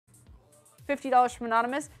$50 from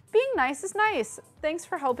Anonymous. Being nice is nice. Thanks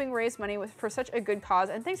for helping raise money for such a good cause,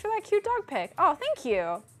 and thanks for that cute dog pic. Oh, thank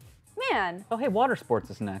you. Man. Oh, hey, water sports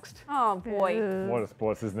is next. Oh, boy. Water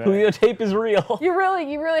sports is next. Puyo tape is real. You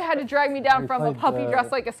really had to drag me down from a puppy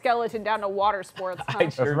dressed like a skeleton down to water sports, huh? I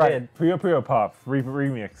sure did. Puyo Puyo Pop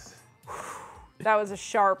remix. That was a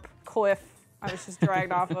sharp cliff I was just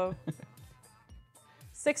dragged off of.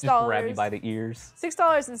 $6. Just grab me by the ears.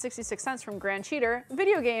 $6.66 from Grand Cheater.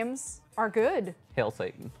 Video games are good. Hail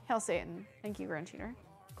Satan. Hail Satan. Thank you, Grand Cheater.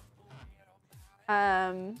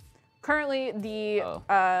 Currently,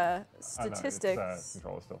 the statistics.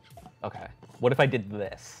 Controller still. Okay. What if I did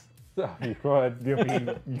this? You could.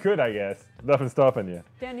 You could, I guess. Nothing's stopping you.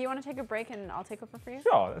 Dan, do you want to take a break and I'll take over for you?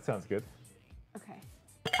 Sure, that sounds good. Okay.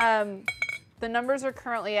 The numbers are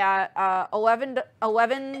currently at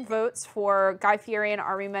 11 votes for Guy Fieri and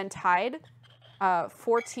Army Men tied,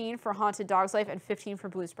 14 for Haunted Dog's Life, and 15 for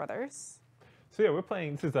Blues Brothers. So yeah, we're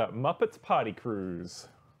playing, this is a Muppets Party Cruise.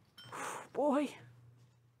 Boy.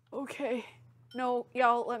 Okay. No,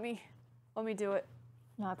 y'all, let me do it.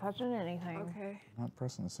 Not touching anything. Okay. Not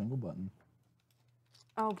pressing a single button.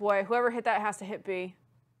 Oh boy, whoever hit that has to hit B.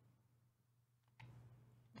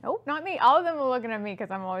 Nope, not me. All of them are looking at me because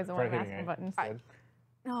I'm always the one Try asking hitting buttons.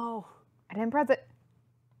 No. I didn't press it.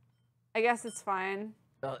 I guess it's fine.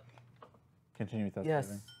 Continue with that. Yes.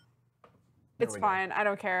 saving. It's fine. I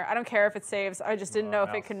don't care. I don't care if it saves. I just didn't know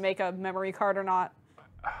if it can make a memory card or not.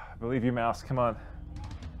 I believe you, Mouse. Come on.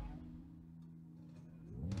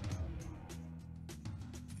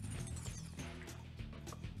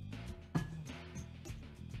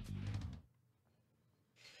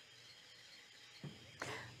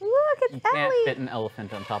 Look, it's You Ellie. can't fit an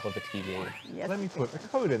elephant on top of a TV. Yes. Let me put a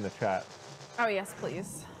code in the chat. Oh yes,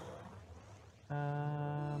 please.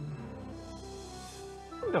 I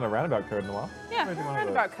haven't done a roundabout code in a while. Yeah, Maybe one of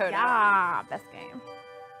roundabout code. Yeah, best game.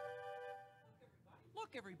 Look,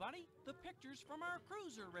 everybody, the pictures from our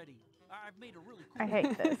cruise are ready. I've made a really cool. I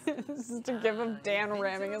hate this. This is to give him Dan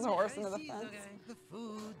ramming his horse into the fence. The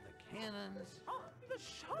food, the cannons. Oh, the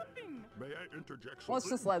shopping. May I interject? Let's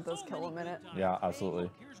just let this kill a minute. Yeah, absolutely.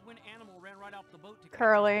 Here's when Animal ran right off the boat to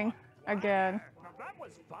Curling again.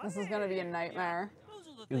 This is gonna be a nightmare.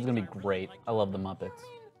 This is gonna be great. I love the Muppets.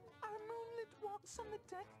 Our moonlit walks on the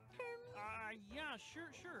deck. Yeah, sure.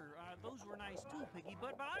 Those were nice too, Piggy.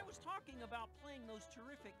 But I was talking about playing those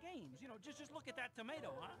terrific games. You know, just look at that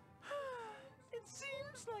tomato, huh? It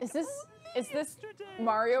seems like Is this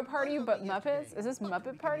Mario Party but Muppets? Is this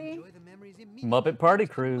Muppet Party? Muppet Party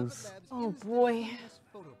Cruise. Oh boy.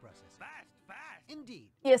 Fast. Indeed.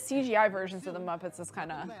 Yeah, CGI versions of the Muppets is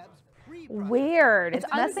kind of. Weird. It's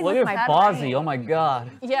messing Look with at my Fozzie. brain. Oh my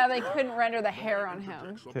god. Yeah, they couldn't render the hair on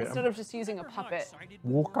him instead of just using a puppet.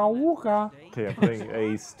 Wooka wooka. Okay, I'm putting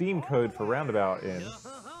a Steam code for roundabout in.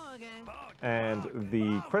 And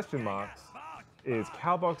the question marks is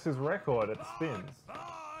Cowbox's record at the spins.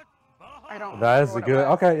 I don't. That is remember a what it good.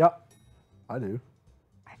 was. Okay, yep. I do.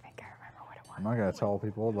 I think I remember what it was. I'm not gonna tell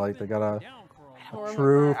people like they gotta. I don't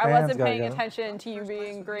True remember. I fans wasn't gotta paying get it. attention to you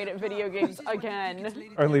being great at video games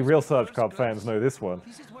again. Only real Sarge Club fans know this one.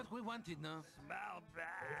 This is what we wanted, no? Smell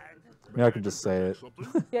bad. I mean, I could just say it.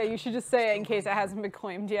 Yeah, you should just say it in case it hasn't been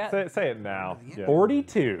claimed yet. Say it now. Yeah.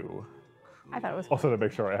 42. I thought it was. Also to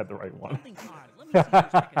make sure I had the right one. Let me see your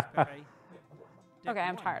tickets, Pepe. Okay,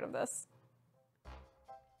 I'm tired of this.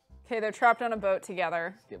 Okay, they're trapped on a boat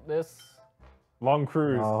together. Skip this. Long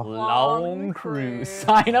cruise. Oh, Long cruise.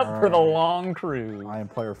 Sign up for the long cruise. I am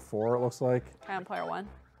player 4. It looks like. I'm player 1.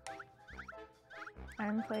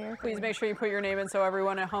 I'm player. Please make sure you put your name in so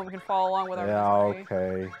everyone at home can follow along with our Yeah. misery.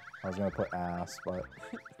 Okay. I was gonna put ass, but.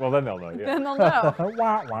 Well, then they'll know. Yeah. Then they'll know.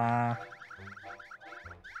 Wah wah.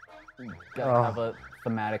 Gotta have a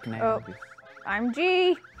thematic name. Oh. I'm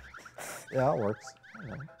G. Yeah, it works.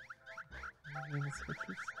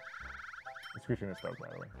 Screeching this dog, by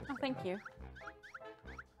the way. Oh, thank you.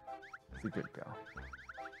 It's a good girl.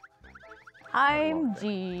 I'm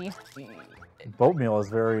G. Boat meal is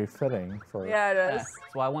very fitting for. Yeah, it Yeah, is. that's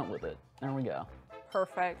why I went with it. There we go.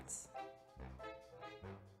 Perfect.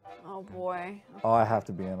 Oh boy. Oh, I have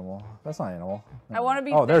to be animal. That's not animal. I want to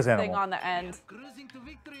be Oh, there's this thing animal. on the end. Cruising to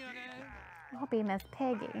victory, okay? I'll be Miss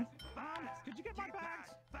Piggy. Could you get my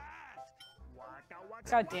bags?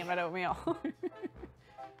 God damn it, Oatmeal.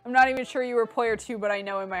 I'm not even sure you were player 2, but I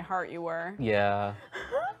know in my heart you were. Yeah.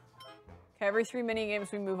 Okay, every 3 mini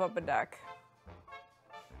games we move up a deck.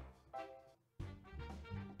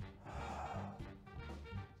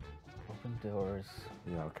 Open doors.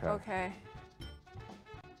 Yeah. Okay. Okay.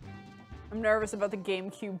 I'm nervous about the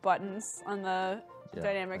GameCube buttons on the Yeah,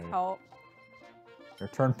 dynamic right. help. Your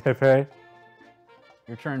turn, Pepe.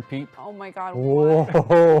 Your turn, Peep. Oh my god, Whoa,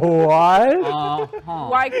 what? what?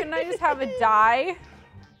 Why couldn't I just have a die?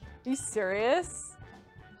 Are you serious?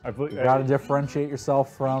 I believe, You gotta differentiate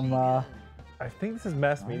yourself from. I think this is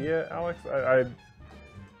mass media, Alex.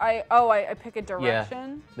 I pick a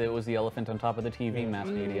direction. Yeah, it was the elephant on top of the TV, mass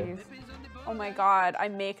media. Jeez. Oh my god, I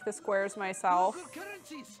make the squares myself.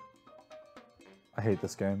 I hate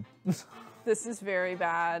this game. This is very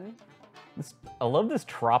bad. I love this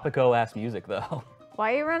Tropico-ass music, though.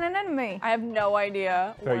 Why are you running into me? I have no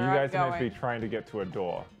idea So where you I'm guys are meant to be going. trying to get to a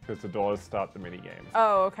door, because the doors start the mini games.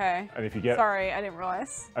 Oh, okay. And if you get, Sorry, I didn't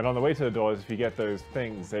realize. and on the way to the doors, if you get those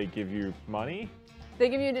things, they give you money They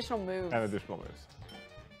give you additional moves. and additional moves.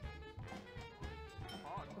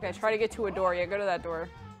 Okay, try to get to a door. Yeah, go to that door.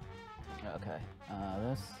 Okay,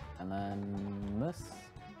 this, and then this.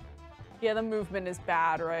 Yeah, the movement is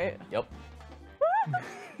bad, right? Yep.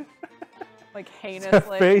 Like A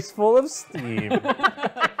heinously. face full of steam.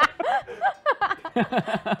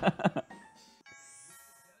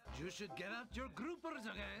 You should get out your groupers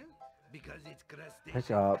again because it's crustacean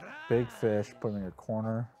Pick up crab. big fish, put them in your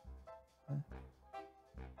corner.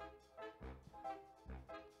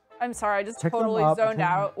 I'm sorry, I just Pick them totally up, zoned pick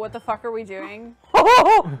 'em out. What the fuck are we doing?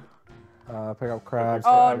 Pick up crabs.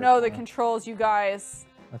 Oh no, the controls, you guys.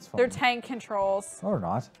 That's fine. They're tank controls. No, they're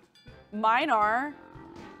not. Mine are.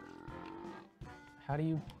 How do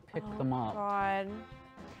you pick them up? God.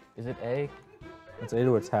 Is it A? It's A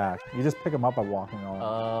to attack. You just pick them up by walking on.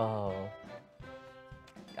 Oh.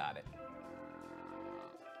 Got it.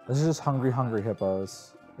 This is just hungry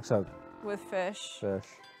hippos, except With fish. fish.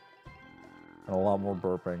 And a lot more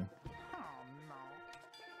burping.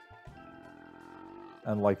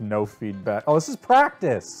 And like no feedback. Oh, this is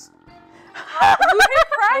practice. You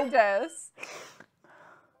can practice.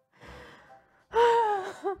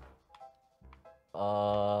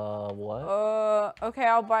 What? Okay,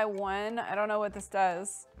 I'll buy one. I don't know what this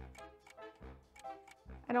does.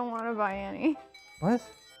 I don't want to buy any. What?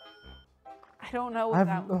 I don't know what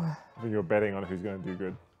that I think you're betting on who's going to do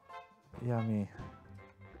good. Yeah, me.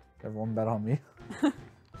 Everyone bet on me.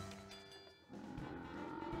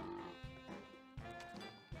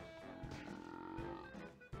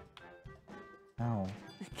 Ow.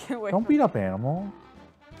 Get away Don't from- beat up animal.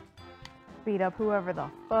 Beat up whoever the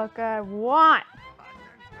fuck I want.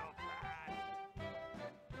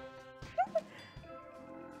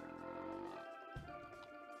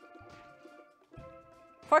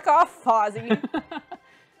 Fuck off, Fozzie.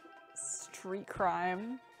 Street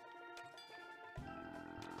crime.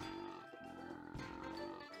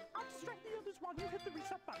 I'll distract the others while you hit the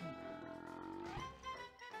reset button.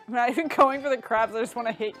 I'm not even going for the crabs, I just want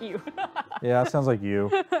to hit you. Yeah, that sounds like you.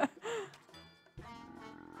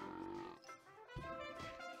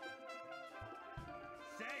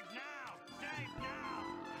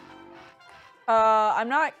 I'm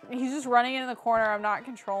not, he's just running in the corner, I'm not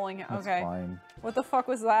controlling him. That's Okay. fine. What the fuck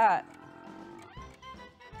was that?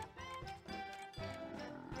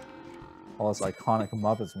 All this iconic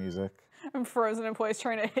Muppets music. I'm frozen in place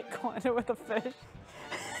trying to hit Glenda with a fish.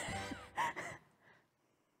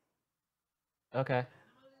 Okay.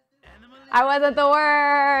 I wasn't the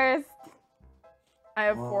worst. I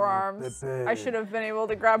have 4 arms. I should have been able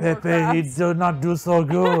to grab more Pepe, he crabs. did not do so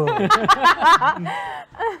good.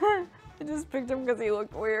 I just picked him because he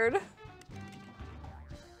looked weird.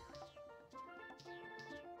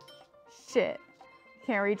 Shit.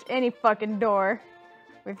 Can't reach any fucking door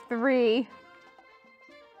with 3.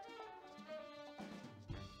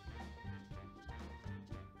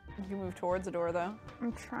 You can move towards the door though.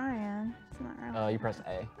 I'm trying. It's not really. You press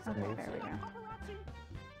A. Okay, there we go.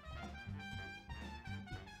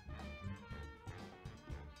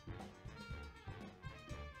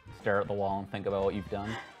 Stare at the wall and think about what you've done.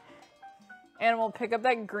 Animal, pick up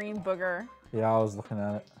that green booger. Yeah, I was looking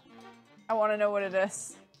at it. I want to know what it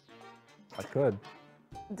is. I could.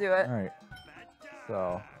 Do it. All right.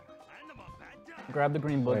 So, Grab the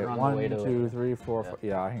green booger wait, on the 1, way to 2, 3, 4, Yeah. 5.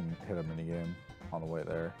 Yeah, I can hit a minigame on the way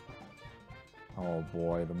there. Oh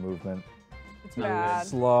boy, the movement. It's bad.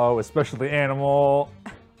 Slow, especially animal.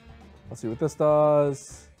 Let's see what this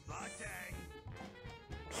does.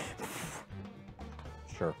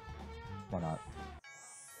 Sure. Why not?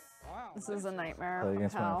 This is a nightmare. Play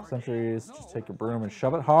against How? one centuries. Just take your broom and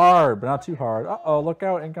shove it hard, but not too hard. Uh-oh, look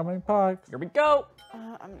out, incoming pucks. Here we go.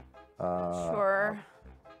 I'm Uh, sure.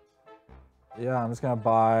 Yeah, I'm just gonna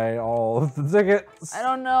buy all of the tickets. I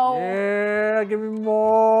don't know. Yeah, give me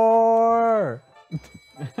more. I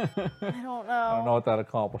don't know. I don't know what that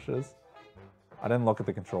accomplishes. I didn't look at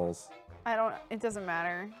the controls. It doesn't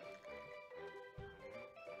matter.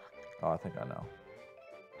 Oh, I think I know.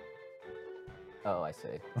 Oh, I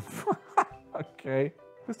see. Okay.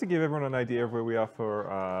 Just to give everyone an idea of where we are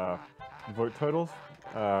for vote totals,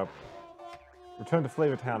 Return to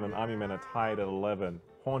Flavortown and Army Men are tied at 11.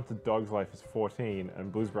 Haunted Dog's Life is 14,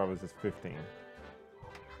 and Blues Brothers is 15.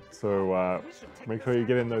 So make sure you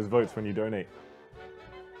get in those votes when you donate.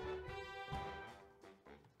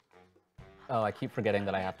 Oh, I keep forgetting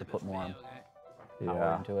that I have to put more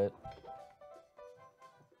power into it.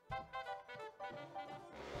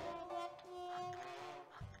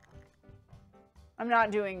 I'm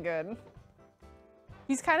not doing good.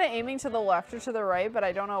 He's kind of aiming to the left or to the right, but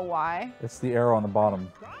I don't know why. It's the arrow on the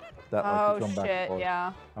bottom. That, like, Oh keeps going back and shit, forth.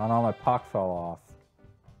 yeah. Oh no, my puck fell off.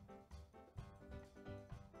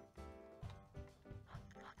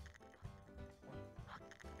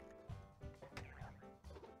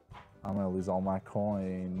 I'm gonna lose all my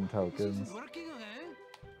coin tokens. Working, okay?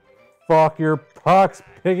 Fuck your pucks,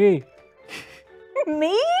 piggy! Me?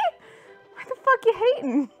 Why the fuck you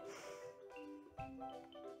hating?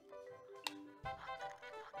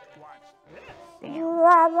 Damn.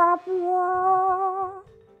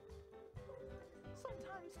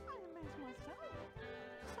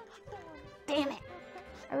 Damn it.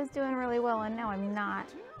 I was doing really well and now I'm not.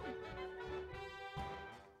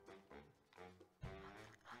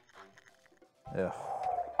 Ugh.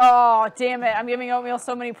 Oh, damn it. I'm giving Oatmeal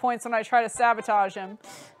so many points when I try to sabotage him.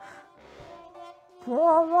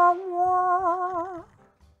 Oh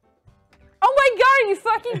my god, are you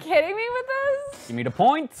fucking kidding me with this? Give me the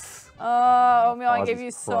points. Oatmeal, I Oz gave is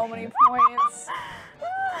you so crushing many it. points.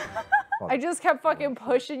 I just kept fucking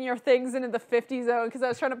pushing your things into the 50 zone because I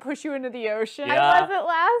was trying to push you into the ocean. Yeah. I wasn't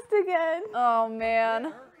last again. Oh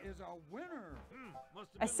man. Is a winner.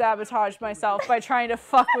 I sabotaged myself by trying to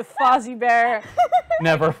fuck with Fozzie Bear.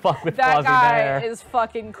 Never fuck with That Fozzie guy Bear. is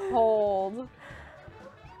fucking cold.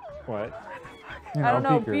 What? You I don't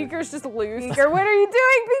know, Beaker. Beaker's just loose. Beaker, what are you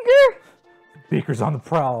doing, Beaker? Beaker's on the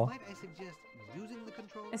prowl. Might I suggest using the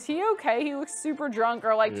controller? Is he okay? He looks super drunk,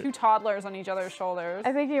 or like two toddlers on each other's shoulders.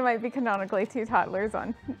 I think you might be canonically two toddlers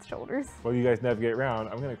on its shoulders. While you guys navigate around,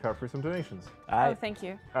 I'm going to cut through some donations. Oh, thank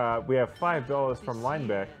you. We have $5 from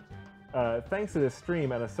Linebeck. Thanks to this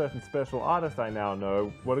stream and a certain special artist I now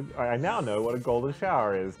know what a golden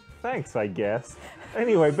shower is. Thanks, I guess.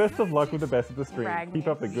 Anyway, best of luck with the best of the stream. Brag Keep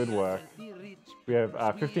up the good work. We have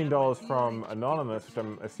 $15 from Anonymous, which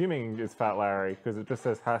I'm assuming is Fat Larry, because it just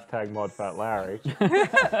says #ModFatLarry.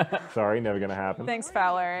 Sorry, never gonna happen. Thanks, Fat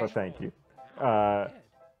Larry. But thank you.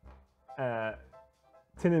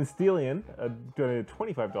 Tin and Stelian donated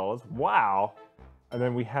 $25. Wow. And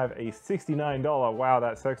then we have a $69 wow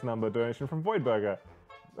that sex number donation from Voidburger.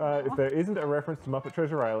 If there isn't a reference to Muppet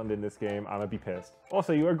Treasure Island in this game, I'm gonna be pissed.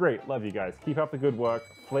 Also, you are great. Love you guys. Keep up the good work.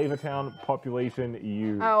 Flavortown population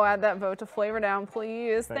you. Oh, add that vote to Flavor Down,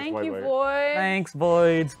 please. Thanks, Thank Void you, Void. boy. Thanks,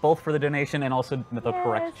 Voids, both for the donation and also the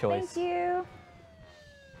correct choice. Thank you.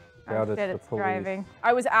 Doubt Oh, it's shit, the it's police. driving.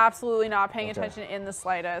 I was absolutely not paying Okay. attention in the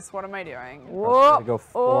slightest. What am I doing? Whoa. Go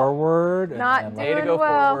forward. Not and doing A to go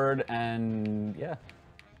well. forward and yeah.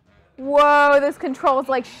 Whoa, this controls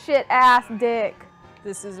like shit ass dick.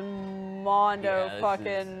 This is Mondo Yeah, this fucking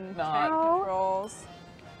is tank not- controls.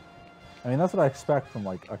 I mean, that's what I expect from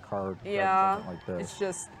like a car. Yeah, Like this. it's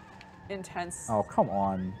just intense. Oh, come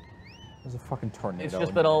on. There's a fucking tornado. It's just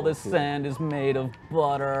in that the all middle, this too. sand is made of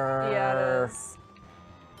butter. Yeah, it is.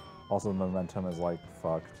 Also, the momentum is like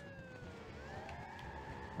fucked.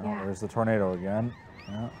 Oh, Yeah. there's the tornado again.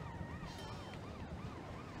 Yeah.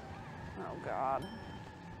 Oh god.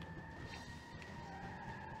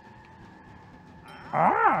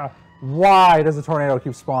 Ah! Why does the tornado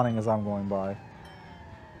keep spawning as I'm going by?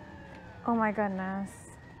 Oh my goodness.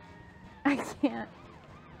 I can't.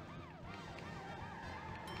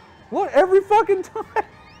 What? Every fucking time?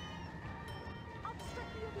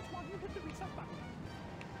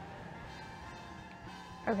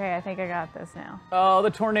 Okay, I think I got this now. Oh, the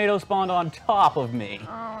tornado spawned on top of me.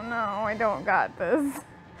 Oh no, I don't got this.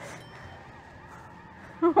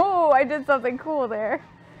 Oh, I did something cool there.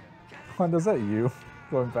 When is that you?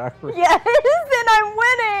 Going backwards? Yes, and I'm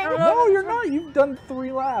winning! No, you're not. You've done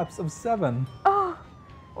 3 laps of 7. Oh,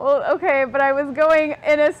 well, okay, but I was going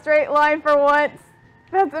in a straight line for once.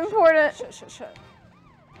 That's important. Shit.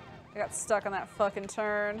 I got stuck on that fucking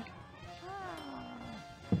turn.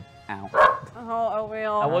 Ow. Oh,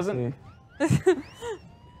 Oatmeal. I wasn't.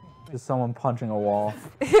 Is someone punching a wall?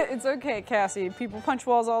 It's okay, Cassie. People punch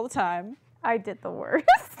walls all the time. I did the worst.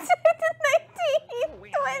 I did 19,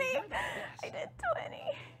 20. I did 20.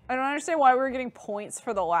 I don't understand why we were getting points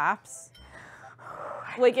for the laps.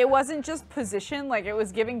 Like, it wasn't just position, like, it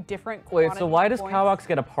was giving different Wait, so quantity why of does points. Cowbox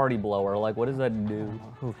get a party blower? Like, what does that do?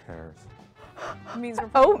 Who cares? It means we're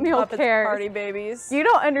Oatmeal Muppets cares. Party babies. You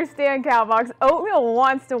don't understand, Cowbox. Oatmeal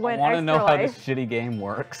wants to I win want to extra know how life. this shitty game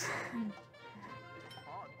works.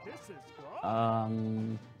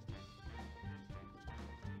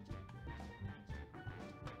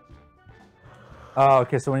 Oh,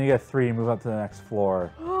 okay, so when you get 3, you move up to the next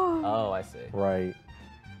floor. Oh, I see. Right.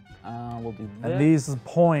 We'll do this. And these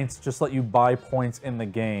points just let you buy points in the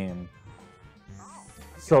game.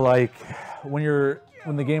 So like, when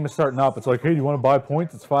the game is starting up, it's like, hey, do you want to buy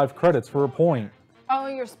points? It's 5 credits for a point. Oh,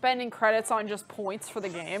 you're spending credits on just points for the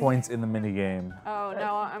game? Points in the mini game. Oh,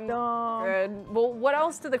 no, I'm dumb. good. Well, what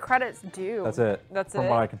else do the credits do? That's it. That's From it?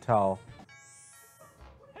 what I can tell.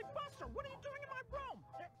 Hey, Buster, what are you doing in my room?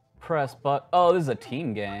 Press but. Oh, this is a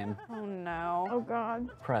team game. Oh, no. Oh, God.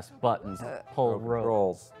 Press buttons. Pull rope.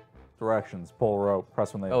 Controls, directions, pull rope,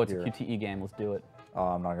 press when they Oh, it's a appear. QTE game. Let's do it.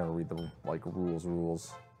 I'm not gonna read the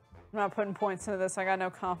rules. I'm not putting points into this. I got no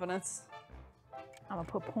confidence. I'm gonna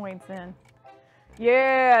put points in.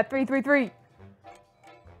 Yeah, 333.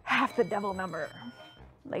 Half the devil number.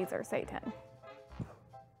 Laser Satan.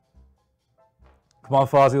 Come on,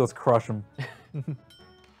 Fozzie, let's crush him.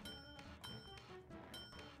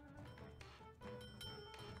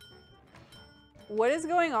 What is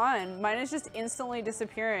going on? Mine is just instantly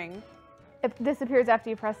disappearing. It disappears after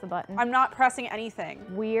you press the button. I'm not pressing anything.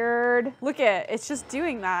 Weird. Look at it's just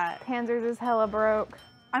doing that. Panzer's is hella broke.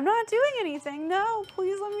 I'm not doing anything. No,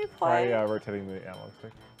 please let me play. Try rotating the analog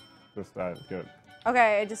stick. Just good.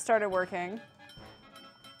 Okay, it just started working.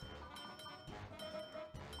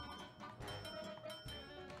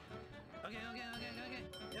 Okay.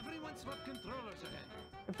 Everyone swap controllers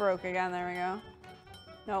again. It broke again. There we go.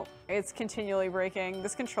 Nope, it's continually breaking.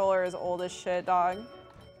 This controller is old as shit, dog.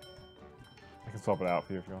 I can swap it out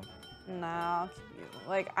for you if you want. Nah,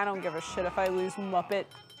 like, I don't give a shit if I lose Muppet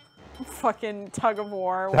fucking tug of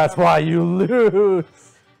war. That's why you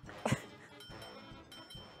lose.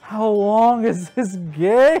 How long is this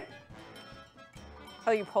game?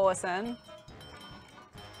 How you pull us in?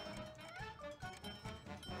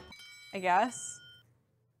 I guess.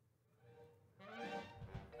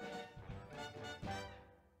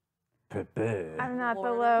 Pepe. I'm not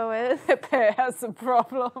the lowest. Pepe has some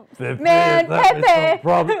problems. Pepe, Man, that is Pepe. no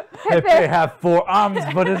problem. Pepe have 4 arms,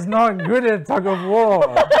 but is not good at tug of war.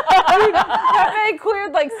 Pepe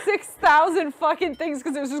cleared like 6,000 fucking things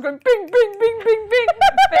because it was just going bing, bing, bing, bing, bing,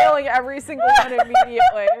 failing every single one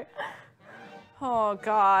immediately. Oh,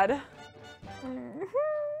 God.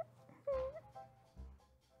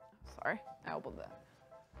 Sorry, I opened that.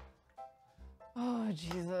 Oh,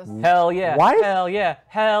 Jesus. Hell yeah. What? Hell yeah.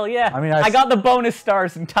 Hell yeah. I mean, I got the bonus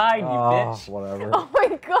stars and tied, you Oh, bitch. whatever. Oh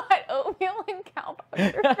my God, Oatmeal and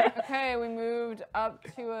Cowbox. Okay, we moved up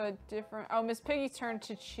to a different. Oh, Miss Piggy's turn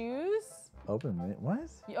to choose. Open me. What?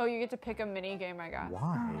 Oh, you get to pick a mini game, I guess.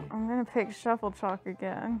 Why? I'm gonna pick Shuffle Chalk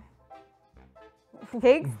again.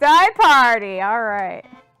 Pigsty Party, all right.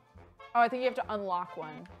 Oh, I think you have to unlock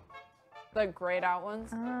one. The grayed out ones.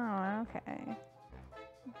 Oh, okay.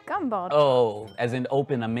 Gumball. Oh, as in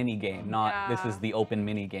open a mini game, not this Yeah. is the open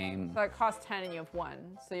mini game. So it costs 10 and you have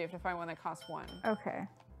 1. So you have to find one that costs 1. Okay.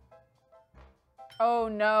 Oh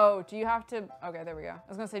no, do you have to, okay, there we go. I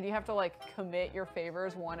was gonna say, do you have to like commit your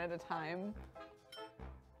favors one at a time?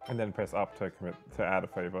 And then press up to commit to add a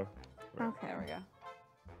favor. Okay. There we go.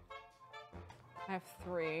 I have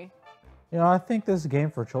 3. You know, I think this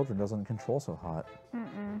game for children doesn't control so hot.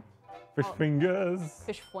 Mm-mm. Fish fingers.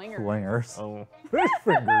 Fish flinger. Flingers. Oh. Fish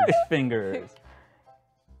fingers. Fish fingers. It's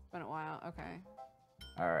been a while, okay.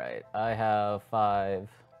 All right, I have 5.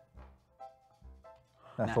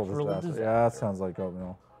 Natural Natural disaster. disaster. Yeah, that sounds like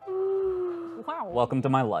oatmeal. Wow. Welcome to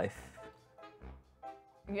my life.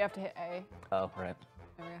 You have to hit A. Oh, right.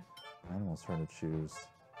 There we go. Animals trying to choose.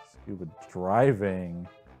 Scuba driving.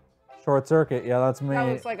 Short circuit. Yeah, that's me. That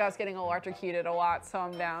looks like us getting electrocuted a lot, so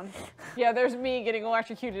I'm down. Yeah, there's me getting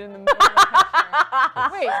electrocuted in the middle of the picture.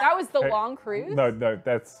 Wait, that was the Hey, long cruise? No,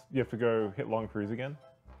 that's you have to go hit long cruise again,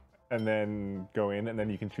 and then go in, and then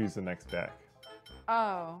you can choose the next deck.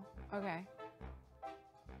 Oh, okay.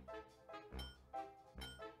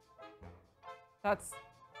 That's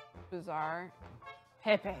bizarre.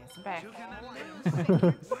 Pepe's back. You can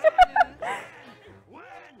live.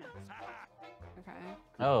 Okay,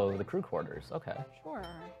 Oh, the crew quarters. Okay. sure.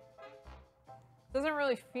 Doesn't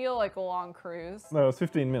really feel like a long cruise. No, it was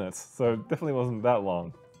 15 minutes, so it definitely wasn't that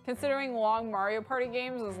long. Considering long Mario Party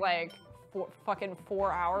games is like fucking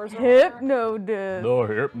 4 hours or more. Hypno disc. No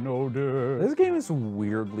hip, no dirt. This game is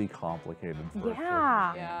weirdly complicated for a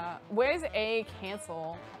Yeah. Yeah. Where's A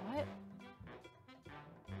cancel? What?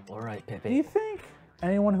 All right, Do you Pepe. think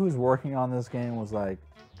anyone who's working on this game was like,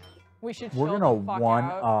 We should We're chill gonna the fuck one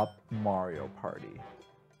out. up Mario Party.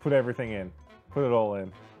 Put everything in. Put it all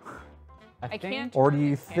in. I can't. Or do turn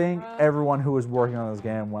you the think camera. everyone who was working on this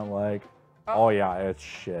game went like, oh yeah, it's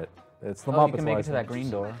shit. It's the Oh, Muppets you can make it to that license." green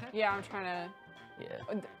door. Yeah, I'm trying to.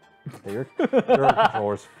 Yeah. Yeah, your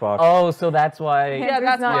controller's fucked. Oh, so that's why. Yeah,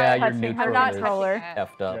 that's not why. Yeah, your touching neutral I'm not is controller. touching it.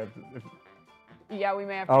 effed up. Yeah, Yeah, we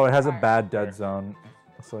may have to. Oh, it has a retire. bad dead zone.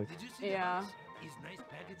 It's like, Did you see Yeah. his nice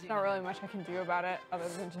packaging? There's not really much I can do about it other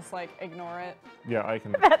than just like ignore it. yeah, I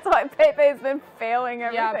can. That's why Pepe's been failing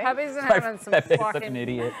everything. Yeah, Pepe's been having some Pepe's such fucking. an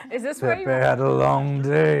idiot. Is this where Pepe you? had a long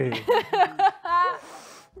day.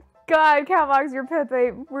 God, Cowbox, your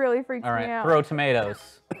Pepe really freaks All me right, out. throw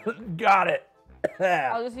tomatoes. Got it.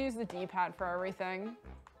 I'll just use the D-pad for everything.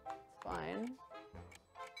 It's fine.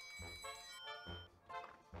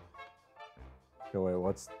 Okay, wait,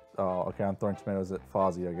 what's... Oh, okay, I'm throwing tomatoes at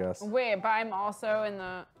Fozzie, I guess. Wait, but I'm also in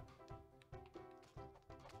the.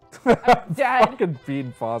 I'm dead. Fucking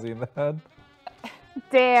beating Fozzie in the head.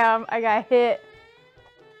 Damn, I got hit.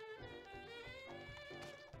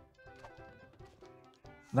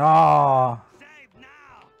 No. Save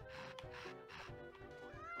now!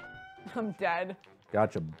 I'm dead.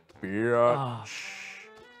 Gotcha, bitch. Oh,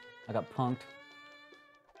 I got punked.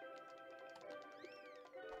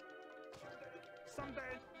 Someday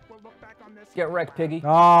we'll look back on this. Get wrecked, piggy.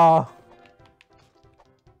 No.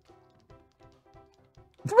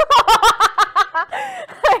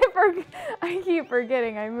 I keep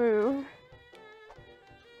forgetting I move.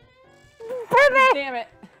 Damn it.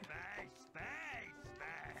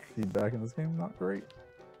 Feedback in this game, not great.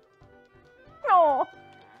 No.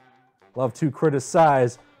 Love to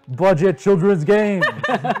criticize budget children's games.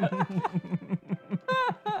 I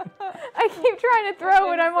keep trying to throw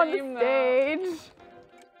when I'm on Same, the though. stage.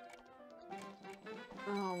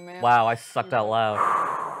 Oh man. Wow, I sucked out loud.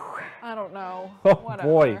 I don't know. Oh, Whatever.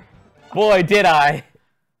 boy. Boy, did I.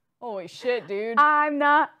 Holy shit, dude. I'm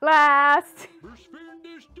not last.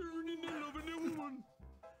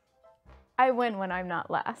 I win when I'm not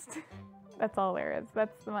last. That's all there is.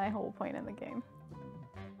 That's my whole point in the game.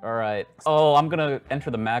 All right. Oh, I'm gonna enter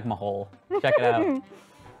the magma hole. Check it out.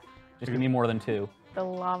 Just give me more than 2. The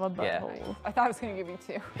lava Yeah. butthole. I thought I was gonna give you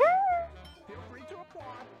 2. Feel free to applaud.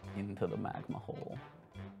 Into the magma hole.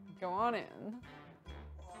 Go on in.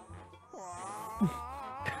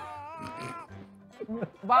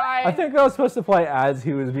 Bye. I think I was supposed to play as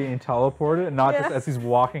he was being teleported, and not just Yeah. as he's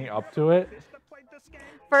walking up to it. Fish that played this game.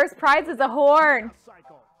 First prize is a horn.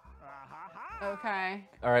 Cycle. Okay.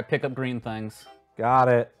 All right, pick up green things. Got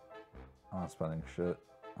it. I'm not spending shit.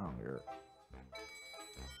 I don't hear it.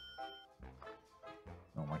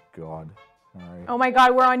 Oh my god. Alright. Oh my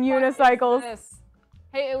god, we're on unicycles. This.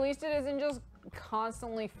 Hey, at least it isn't just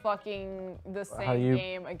constantly fucking the How do same you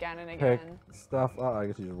game again and Pick again. stuff. Oh, I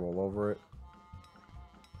guess you just roll over it.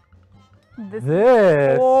 This is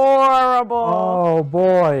This. horrible. Oh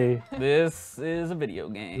boy. This is a video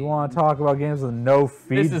game. You want to talk about games with no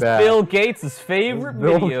feedback? This is Bill Gates' favorite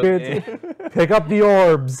Bill video Gates. game. Pick up the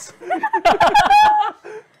orbs.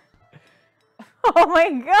 Oh my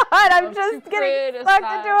god, I'm Love just to getting sucked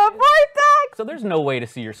into a criticize. vortex. So there's no way to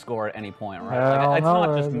see your score at any point, right? Hell Like, it's no,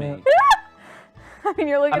 not there just me. isn't. I mean,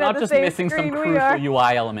 you're looking I'm at not the just same missing some screen we crucial are.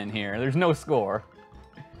 UI element here. There's no score.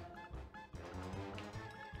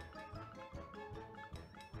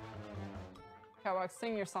 Cowbox,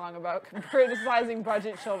 sing your song about criticizing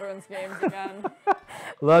budget children's games again.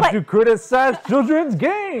 Love to criticize children's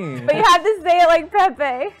games. But you have to say it like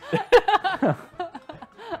Pepe.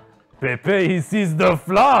 Pepe, he sees the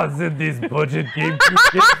flaws in this budget game to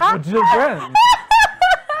get for children.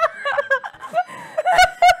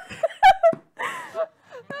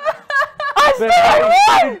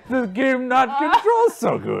 I think the game not controlled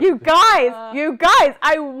so good. You guys,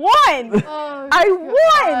 I won. Oh, I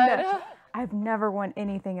won. God. I've never won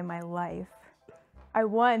anything in my life. I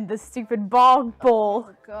won the stupid bog bowl.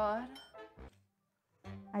 Oh, God.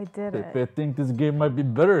 I did it. Pepe think this game might be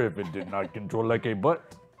better if it did not control like a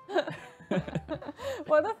butt.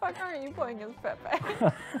 Why the fuck aren't you playing as Pepe?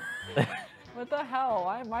 What the hell?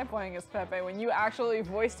 Why am I playing as Pepe when you actually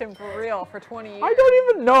voiced him for real for 20 years? I don't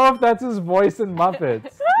even know if that's his voice in Muppets.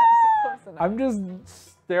 Close enough. I'm just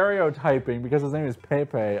stereotyping because his name is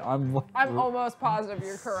Pepe. I'm like I'm almost positive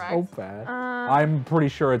you're correct. so bad. I'm pretty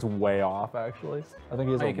sure it's way off, actually. I think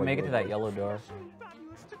he's Oh, you can make it to that yellow door.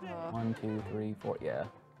 Uh, 1, 2, 3, 4. Yeah.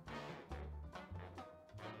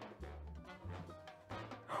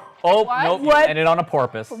 Oh, What? nope. You What? landed on a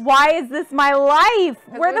porpoise. Why is this my life?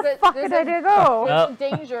 Where the there's a- fuck there's did a- I go? There's Oh.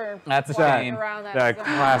 a danger. That's a flying shame. around that That zone.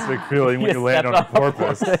 classic feeling when you land stepped on a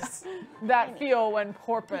porpoise. That feel when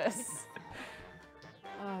porpoise.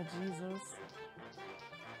 Oh Oh, Jesus.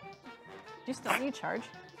 Do you still need charge?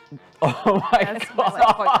 Oh my That's my,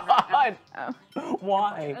 like, poison right god! now.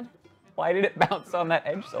 Why? Why did it bounce on that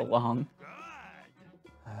edge so long?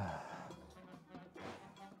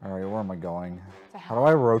 Alright, where am I going? How do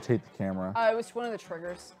I rotate the camera? It was one of the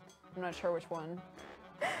triggers. I'm not sure which one.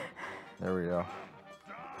 There we go.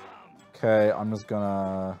 Okay, I'm just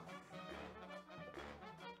gonna...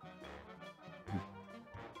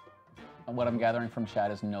 What I'm gathering from chat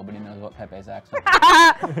is nobody knows what Pepe's accent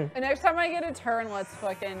is. And next time I get a turn, let's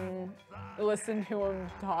fucking listen to him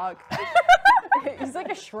talk. He's like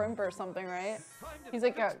a shrimp or something, right? He's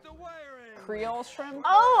like a Creole shrimp.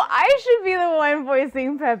 Oh, I should be the one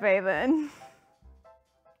voicing Pepe then.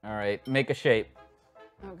 All right, make a shape.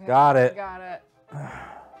 Okay, Got it. Got it.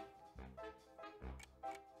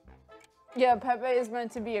 Yeah, Pepe is meant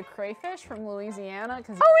to be a crayfish from Louisiana. Oh,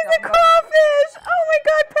 he's a crawfish! Oh my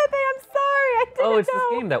god, Pepe, I'm sorry. I didn't Oh, it's know.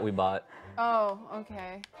 this game that we bought. Oh,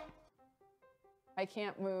 okay. I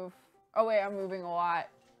can't move. Oh wait, I'm moving a lot.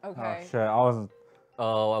 Okay. Oh shit, I wasn't...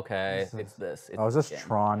 Oh, okay. It's this. It's Oh, is this game.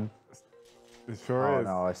 Tron? It sure Oh is.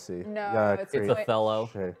 no, I see. No, Yeah, it's It's like- Othello.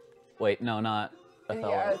 Shit. Wait, no, not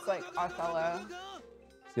Othello. Yeah, it's like Othello.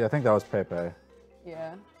 See, I think that was Pepe.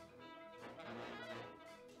 Yeah.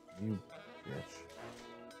 You bitch.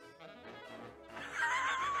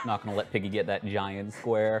 Not gonna let Piggy get that giant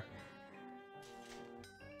square.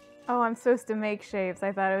 Oh, I'm supposed to make shapes.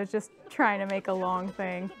 I thought I was just trying to make a long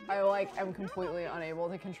thing. I like am completely unable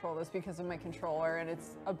to control this because of my controller and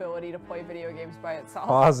its ability to play video games by itself.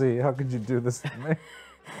 Fozzie, how could you do this to me?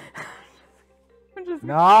 I'm just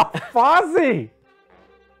No, Fozzie!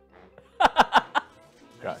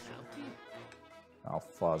 Gotcha. Oh,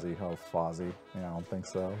 Fozzie, oh, Fozzie. Yeah, I don't think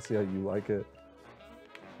so. See how you like it.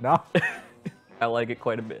 No. I like it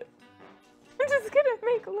quite a bit. I'm just gonna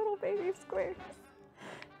make little baby squares.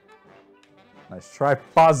 Nice try,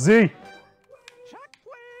 Fozzie!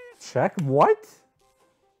 Check what?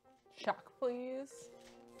 Chuck, please.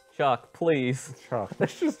 Chuck, please. Chuck.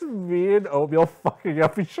 It's just me and Oatmeal fucking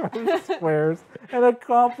up each other's squares and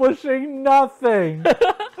accomplishing nothing. This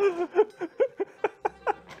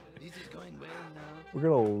is going well now. We're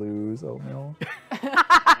gonna lose, Oatmeal.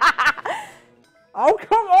 Oh,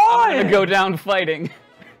 come I'm on! gonna go down fighting.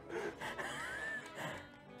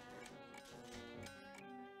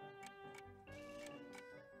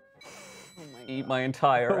 Eat my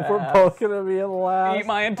entire ass. We're both gonna be in last. Eat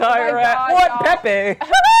my entire Oh my ass. God, What, y'all. Pepe?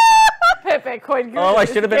 Pepe, quite good. Oh, I at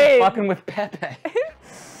should have this been game. fucking with Pepe.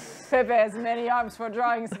 Pepe has many arms for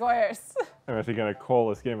drawing squares. I'm actually going to call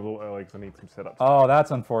this game a little early because I need some setups. Oh,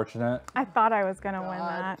 that's unfortunate. I thought I was gonna win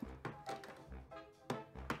God. that.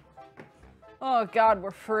 Oh God,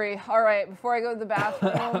 we're free. All right, before I go to the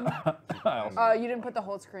bathroom, you didn't put the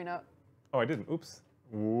whole screen up. Oh, I didn't. Oops.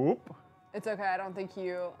 Whoop. It's okay. I don't think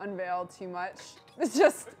you unveiled too much. It's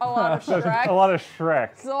just a lot of Shrek. A lot of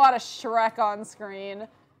Shrek. It's a lot of Shrek on screen.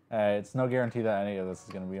 Hey, it's no guarantee that any of this is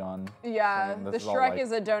gonna be on. Yeah, screen. the This all, Shrek like-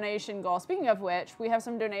 is a donation goal. Speaking of which, we have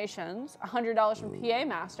some donations. $100 from PA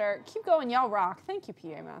Master. Keep going, y'all rock. Thank you,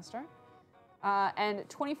 PA Master. And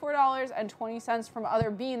 $24.20 from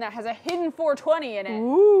Other Bean that has a hidden 420 in it.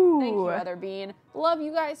 Ooh. Thank you, Other Bean. Love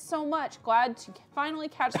you guys so much. Glad to finally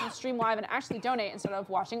catch the stream live and actually donate instead of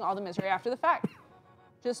watching all the misery after the fact.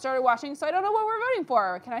 Just started watching, so I don't know what we're voting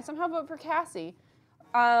for. Can I somehow vote for Cassie?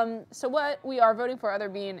 So what we are voting for, Other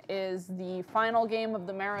Bean, is the final game of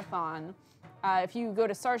the marathon. If you go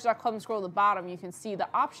to sarge.club and scroll to the bottom, you can see the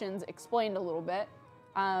options explained a little bit.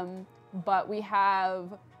 But we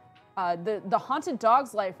have the Haunted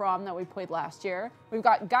Dog's Life ROM that we played last year. We've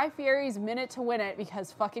got Guy Fieri's Minute to Win It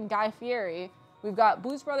because fucking Guy Fieri. We've got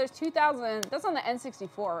Blues Brothers 2000. That's on the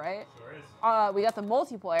N64, right? Sure is. We got the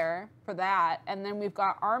multiplayer for that, and then we've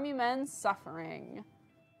got Army Men Suffering,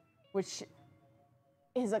 which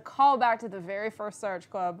is a callback to the very first Sarge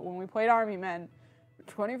Club when we played Army Men for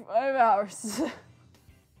 25 hours.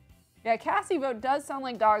 Yeah, Cassie vote does sound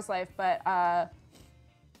like Dog's Life, but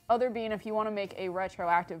Other Bean, if you want to make a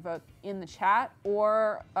retroactive vote in the chat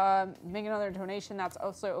or make another donation, that's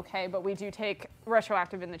also okay, but we do take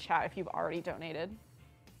retroactive in the chat if you've already donated.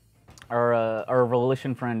 Our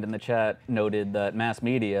Volition friend in the chat noted that Mass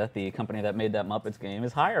Media, the company that made that Muppets game,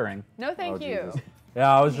 is hiring. No, thank Oh, you. Jesus. Yeah,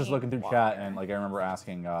 I was just looking through chat and like I remember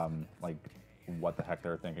asking like what the heck they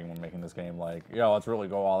were thinking when making this game. Like, yo, let's really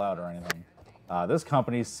go all out or anything. This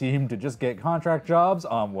company seemed to just get contract jobs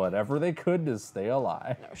on whatever they could to stay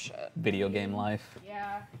alive. No shit. Video game life.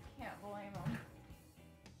 Yeah, can't blame them.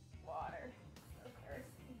 Water. So thirsty.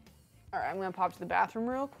 All right, I'm gonna pop to the bathroom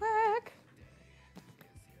real quick.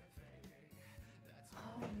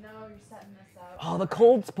 no, you're setting this up. Oh, the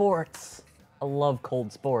cold sports. I love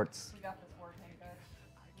cold sports. We got this working, good.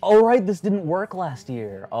 Oh, right, this didn't work last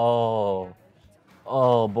year. Oh.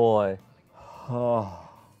 Oh, boy. Oh.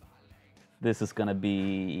 This is gonna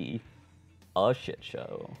be a shit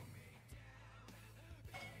show.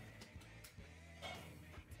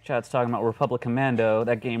 Chat's talking about Republic Commando.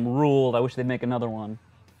 That game ruled. I wish they'd make another one.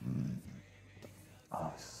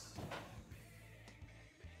 Oh,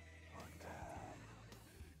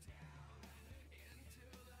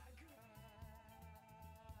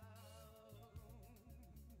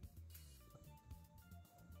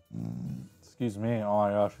 excuse me. Oh my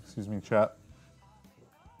gosh. Excuse me, chat.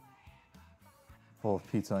 Full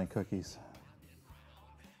of pizza and cookies.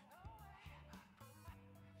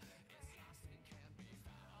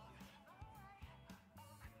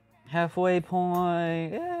 Halfway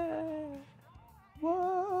point. Yeah.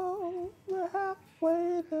 Whoa, we're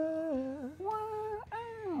halfway there.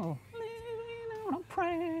 Wow. Living on a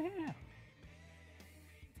prayer.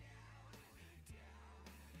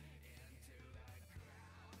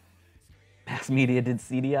 Mass Media did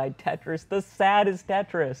CDI Tetris, the saddest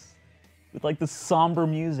Tetris, with like the somber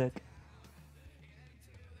music.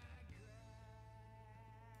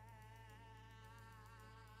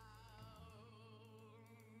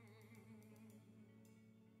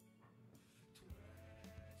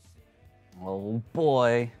 Oh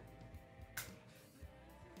boy.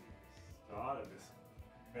 God, this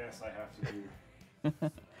mess I have to do.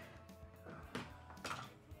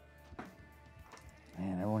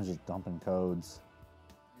 Man, everyone's just dumping codes.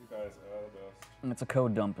 You guys are the best. It's a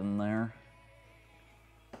code dump in there.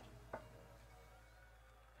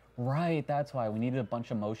 Right, that's why we needed a bunch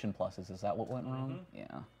of motion pluses. Is that what went wrong? Yeah.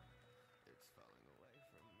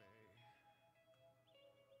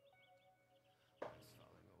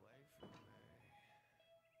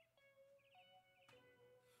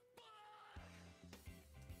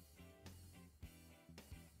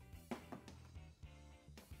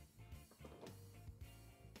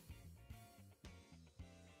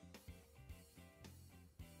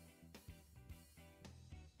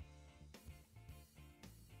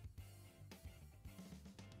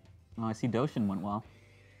 Oh, I see Doshin went well.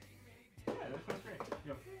 Yeah, that's great.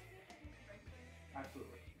 Yep.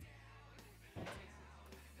 Absolutely.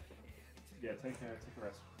 Yeah, take a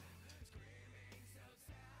rest.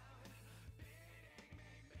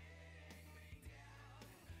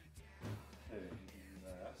 Okay, you do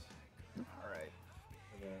that. Alright.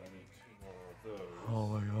 And then I need 2 more of those. Oh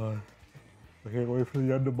my god. I can't wait for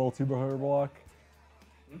the end of multiplayer block.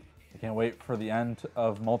 I can't wait for the end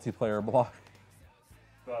of multiplayer block.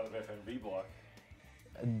 Start of FNB block.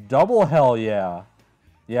 Double hell yeah.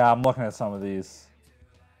 Yeah, I'm looking at some of these.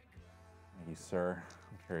 Thank you, sir.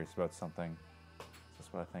 I'm curious about something. Is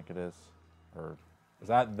this what I think it is? Or is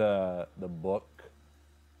that the book?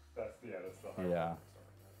 That's the hard Yeah. one.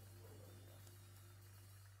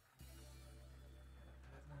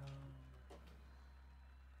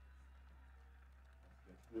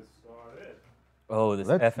 Get this started. Oh, this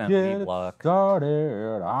Let's FMV get block. it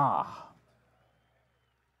started. Ah.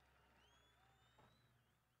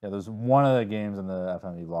 Yeah, there's one of the games in the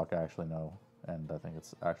FMV block I actually know, and I think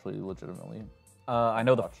it's actually legitimately. I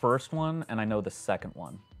know the first one, and I know the second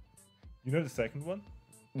one. You know the second one?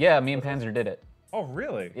 Yeah, me and Panzer did it. Oh,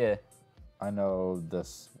 really? Yeah. I know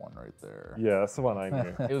this one right there. Yeah, that's the one I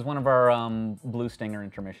knew. It was one of our Blue Stinger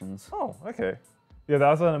intermissions. Oh, okay. Yeah, that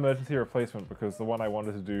was an emergency replacement because the one I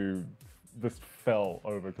wanted to do just fell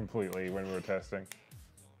over completely when we were testing.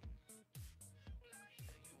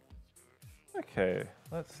 Okay,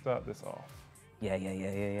 let's start this off.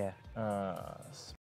 Yeah.